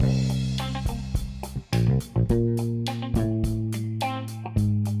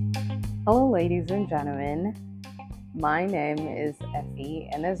Hello, ladies and gentlemen. My name is Effie,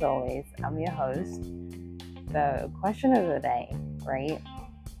 and as always, I'm your host. The question of the day, right?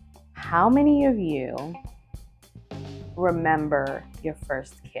 How many of you remember your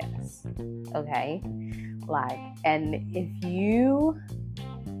first kiss? Okay? And if you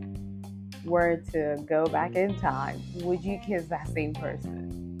were to go back in time, would you kiss that same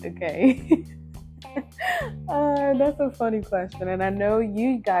person? Okay? That's a funny question, and I know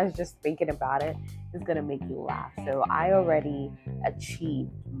you guys just thinking about it is gonna make you laugh. So I already achieved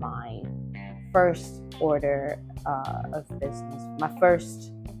my first order of business, my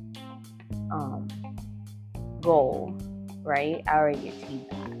first goal, right? I already achieved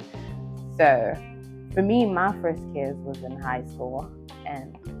that. So for me, my first kiss was in high school,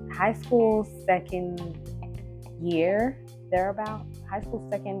 and high school second year, thereabout. High school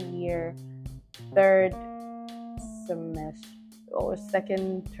second year, third semester or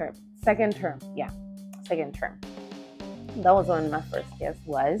second term. That was when my first kiss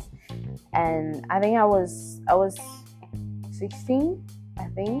was, and I think I was 16. I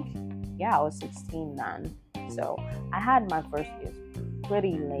was 16 then. So I had my first kiss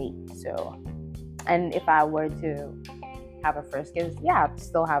pretty late. So, and if I were to have a first kiss, I'd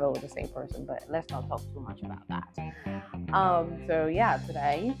still have it with the same person. But let's not talk too much about that.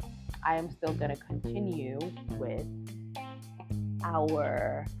 Today I am still gonna continue with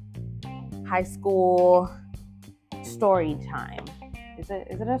our high school story time. Is it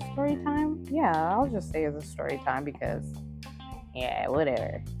a story time? Yeah, I'll just say it's a story time because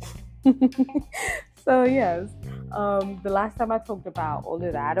whatever. So yes, the last time I talked about all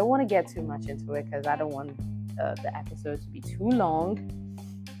of that, I don't want to get too much into it because I don't want the episode to be too long.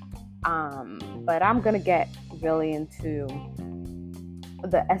 But I'm gonna get really into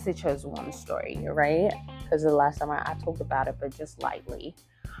the SHS1 story, right? Because the last time I talked about it, but just lightly.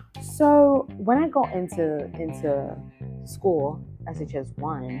 So when I got into school,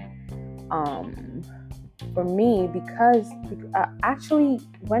 SHS1, for me, because actually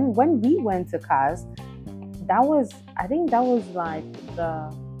when we went to Kass, I think that was like the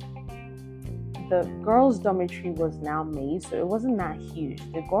girls' dormitory was now made, so it wasn't that huge.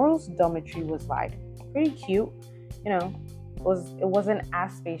 The girls' dormitory was like pretty cute, it wasn't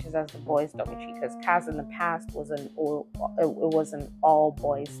as spacious as the boys' dormitory because Kass in the past was an all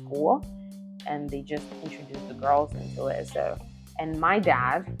boys school, and they just introduced the girls into it. So, and my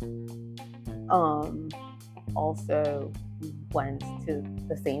dad also went to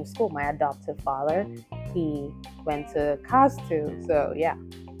the same school. My adoptive father, he went to Kass too. So yeah,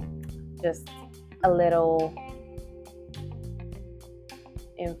 just a little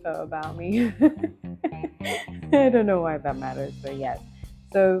info about me. I don't know why that matters, but yes.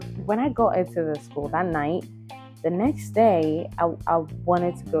 So when I got into the school that night, the next day I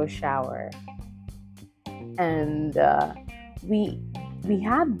wanted to go shower, and we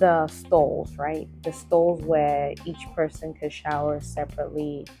had the stalls, right? The stalls where each person could shower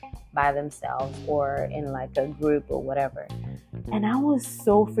separately by themselves or in like a group or whatever. And I was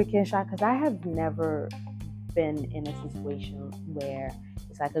so freaking shocked because I have never been in a situation where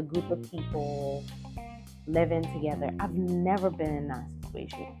it's like a group of people living together. I've never been in that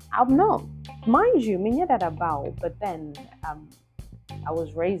situation. Mind you, me that about, but then I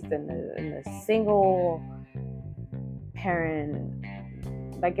was raised in a single parent,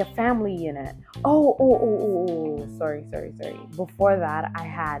 like a family unit. Sorry. Before that, I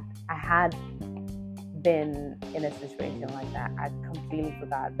had been in a situation like that. I completely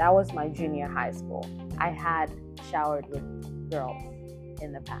forgot. That was my junior high school. I had showered with girls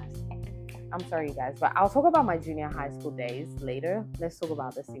in the past. I'm sorry, you guys, but I'll talk about my junior high school days later. Let's talk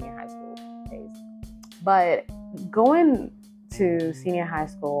about the senior high school days. But going to senior high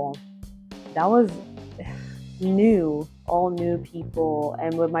school, that was all new people.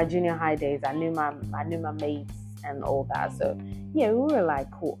 And with my junior high days, I knew my mates and all that. So yeah, we were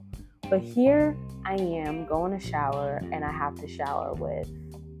like cool. But here I am going to shower, and I have to shower with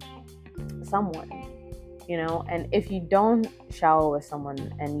someone. And if you don't shower with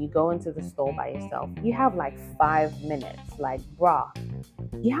someone and you go into the stall by yourself, you have like 5 minutes. Like, bruh,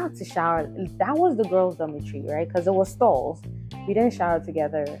 you have to shower. That was the girls' dormitory, right? Because it was stalls. We didn't shower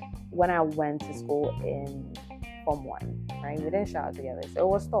together when I went to school in Form 1, right? We didn't shower together. So it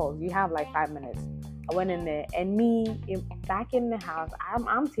was stalls. You have like 5 minutes. I went in there, and back in the house,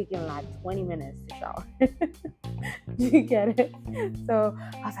 I'm taking like 20 minutes to shower. You get it? So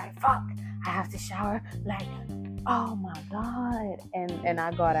I was like, fuck, I have to shower. Like, oh my God. And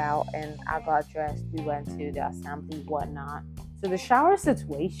I got out and I got dressed. We went to the assembly, whatnot. So the shower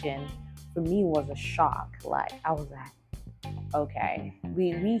situation for me was a shock. Like, I was like, okay,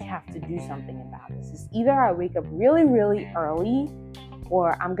 we have to do something about this. It's either I wake up really, really early,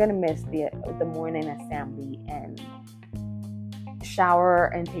 or I'm gonna miss the morning assembly and shower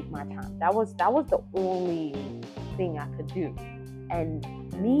and take my time. That was the only thing I could do. And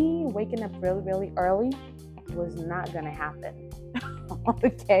me waking up really, really early was not gonna happen.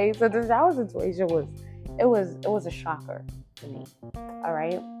 Okay, so the shower situation was a shocker to me. All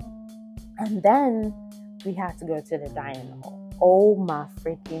right, and then we had to go to the dining hall. Oh my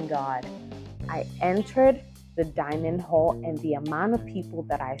freaking God! I entered the dining hall, and the amount of people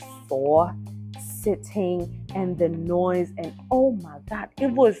that I saw sitting and the noise, and oh my God,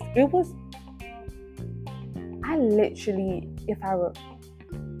 it was. I literally,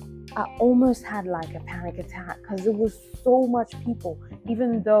 I almost had like a panic attack because it was so much people.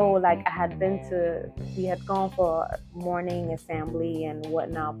 Even though like we had gone for morning assembly and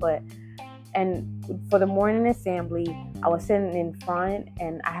whatnot, and for the morning assembly, I was sitting in front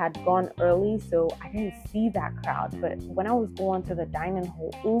and I had gone early, so I didn't see that crowd. But when I was going to the dining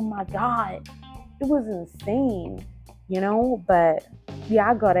hall, oh my God, it was insane, But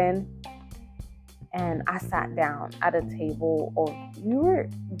yeah, I got in and I sat down at a table.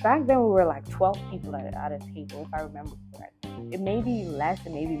 Back then we were like 12 people at a table, if I remember correctly. It may be less,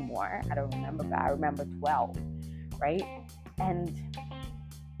 it may be more. I don't remember, but I remember 12, right? And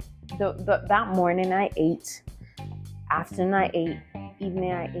that morning I ate, afternoon I ate,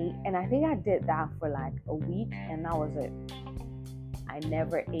 evening I ate, and I think I did that for like a week, and that was it. I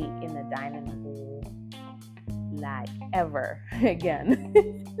never ate in the dining hall like ever again.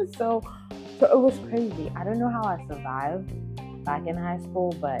 So it was crazy. I don't know how I survived back in high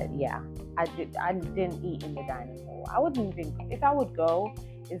school, but yeah, I didn't eat in the dining hall. I wouldn't even, if I would go,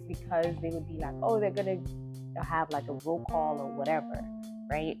 it's because they would be like, oh, they're gonna have like a roll call or whatever,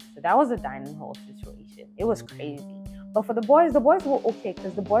 right? So that was a dining hall situation. It was crazy. But for the boys were okay,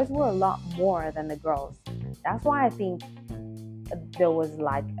 because the boys were a lot more than the girls. That's why I think there was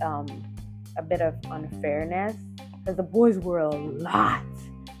like a bit of unfairness, because the boys were a lot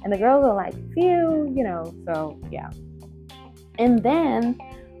and the girls are like few, so yeah. And then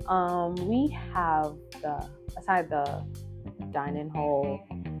we have aside the dining hall,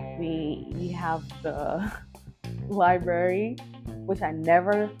 we have the library, which I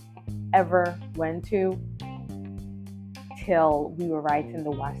never ever went to till we were writing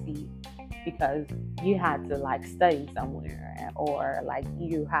the WASI, because you had to like study somewhere, or like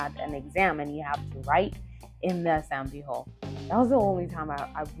you had an exam and you have to write in the assembly hall. That was the only time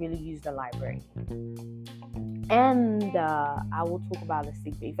I really used the library. And I will talk about the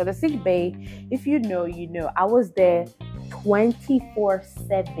sick bay. For the sick bay, if you know, I was there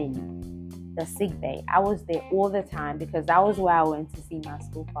 24/7. The sick bay, I was there all the time, because that was where I went to see my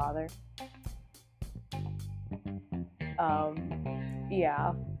school father.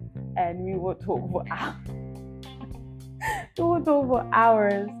 Yeah, and we would talk for hours. We would talk for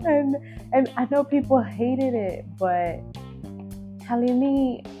hours, and I know people hated it, but telling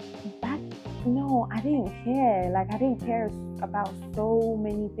me back, no, I didn't care. Like, I didn't care about so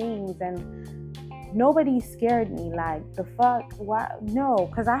many things, and nobody scared me. Like, the fuck, what? No,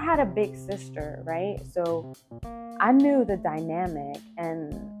 because I had a big sister, right? So I knew the dynamic,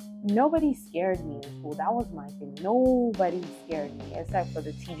 and nobody scared me in school. That was my thing. Nobody scared me, except for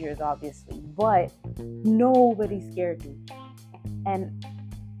the teachers, obviously, but nobody scared me. And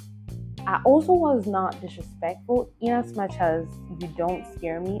I also was not disrespectful. In as much as you don't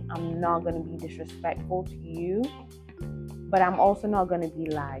scare me, I'm not going to be disrespectful to you, but I'm also not going to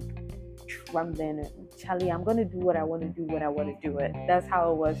be like trembling. Charlie, I'm going to do what I want to do when I want to do it. That's how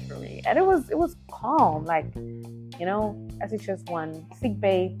it was for me. And it was calm. Like, SHS1, sick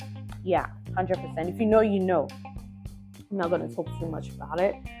bay, yeah, 100%. If you know, you know. I'm not going to talk too much about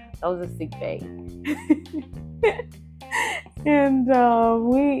it. That was a sick bay. And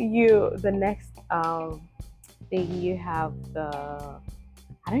the next thing you have I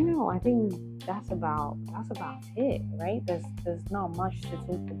don't know, I think that's about it, right? There's not much to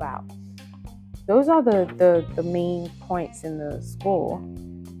talk about. Those are the main points in the school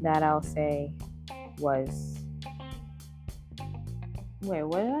that I'll say was. Wait,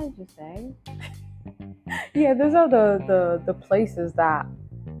 what did I just say? Yeah, those are the places that,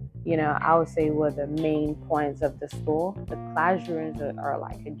 I would say were the main points of the school. The classrooms are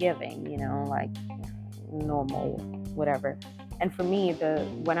like a giving, like normal, whatever. And for me,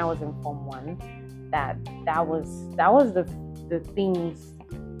 when I was in Form 1, that was the things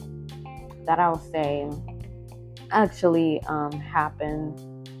that I would say actually happened.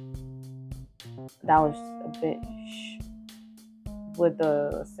 That was a bit with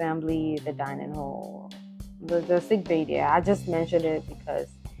the assembly, the dining hall, the sick bay there. I just mentioned it because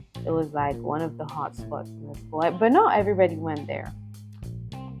it was like one of the hot spots in the school. But not everybody went there.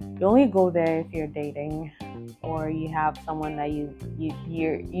 You only go there if you're dating or you have someone that you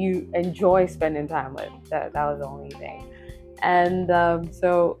enjoy spending time with. That was the only thing. And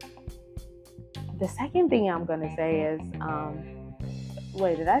so the second thing I'm gonna say is,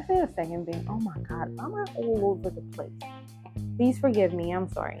 wait, did I say the second thing? Oh my God, I'm all over the place. Please forgive me. I'm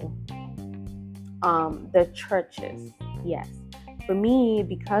sorry. The churches, yes. For me,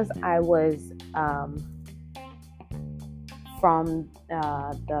 because I was from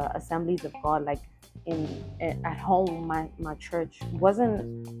the Assemblies of God, like at home, my church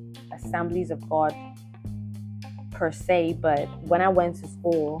wasn't Assemblies of God per se, but when I went to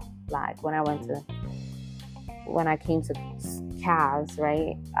school, like when I came to Kass,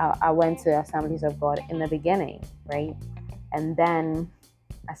 right, I went to Assemblies of God in the beginning, right, and then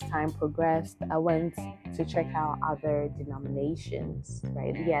as time progressed, I went to check out other denominations,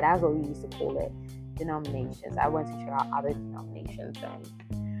 right? Yeah, that's what we used to call it, denominations. I went to check out other denominations, and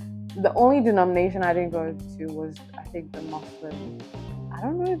the only denomination I didn't go to was, I think, the Muslim. I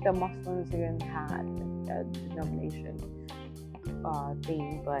don't know if the Muslims even had a denomination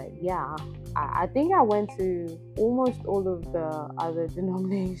thing, but yeah, I think I went to almost all of the other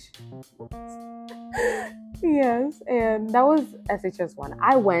denominations. Yes, and that was SHS1.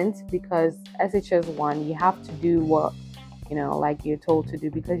 I went because SHS1, you have to do what, like you're told to do,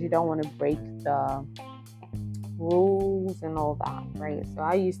 because you don't want to break the rules and all that, right? So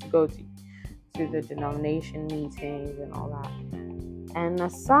I used to go to the denomination meetings and all that. And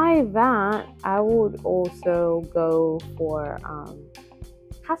aside that, I would also go for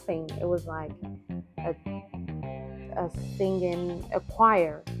cussing. It was like a singing, a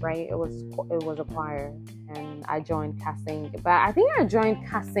choir, right? It was a choir, and I joined cussing. But I think I joined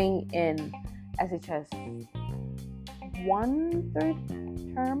cussing in SHS 1 third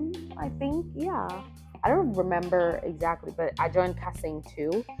term, I think. Yeah, I don't remember exactly, but I joined cussing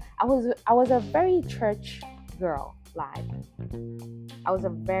too. I was a very church girl. Like, I was a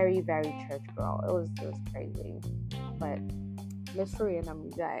very, very church girl. It was crazy, but mystery and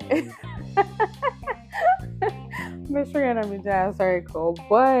Amijai. Mystery and Amijai is very cool.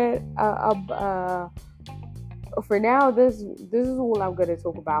 But for now, this is all I'm gonna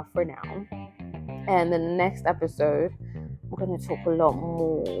talk about for now. And the next episode, we're gonna talk a lot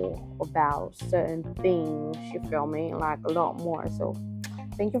more about certain things. You feel me? Like a lot more. So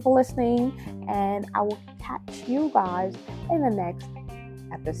thank you for listening, and I will catch you guys in the next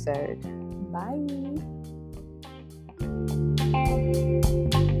episode. Bye.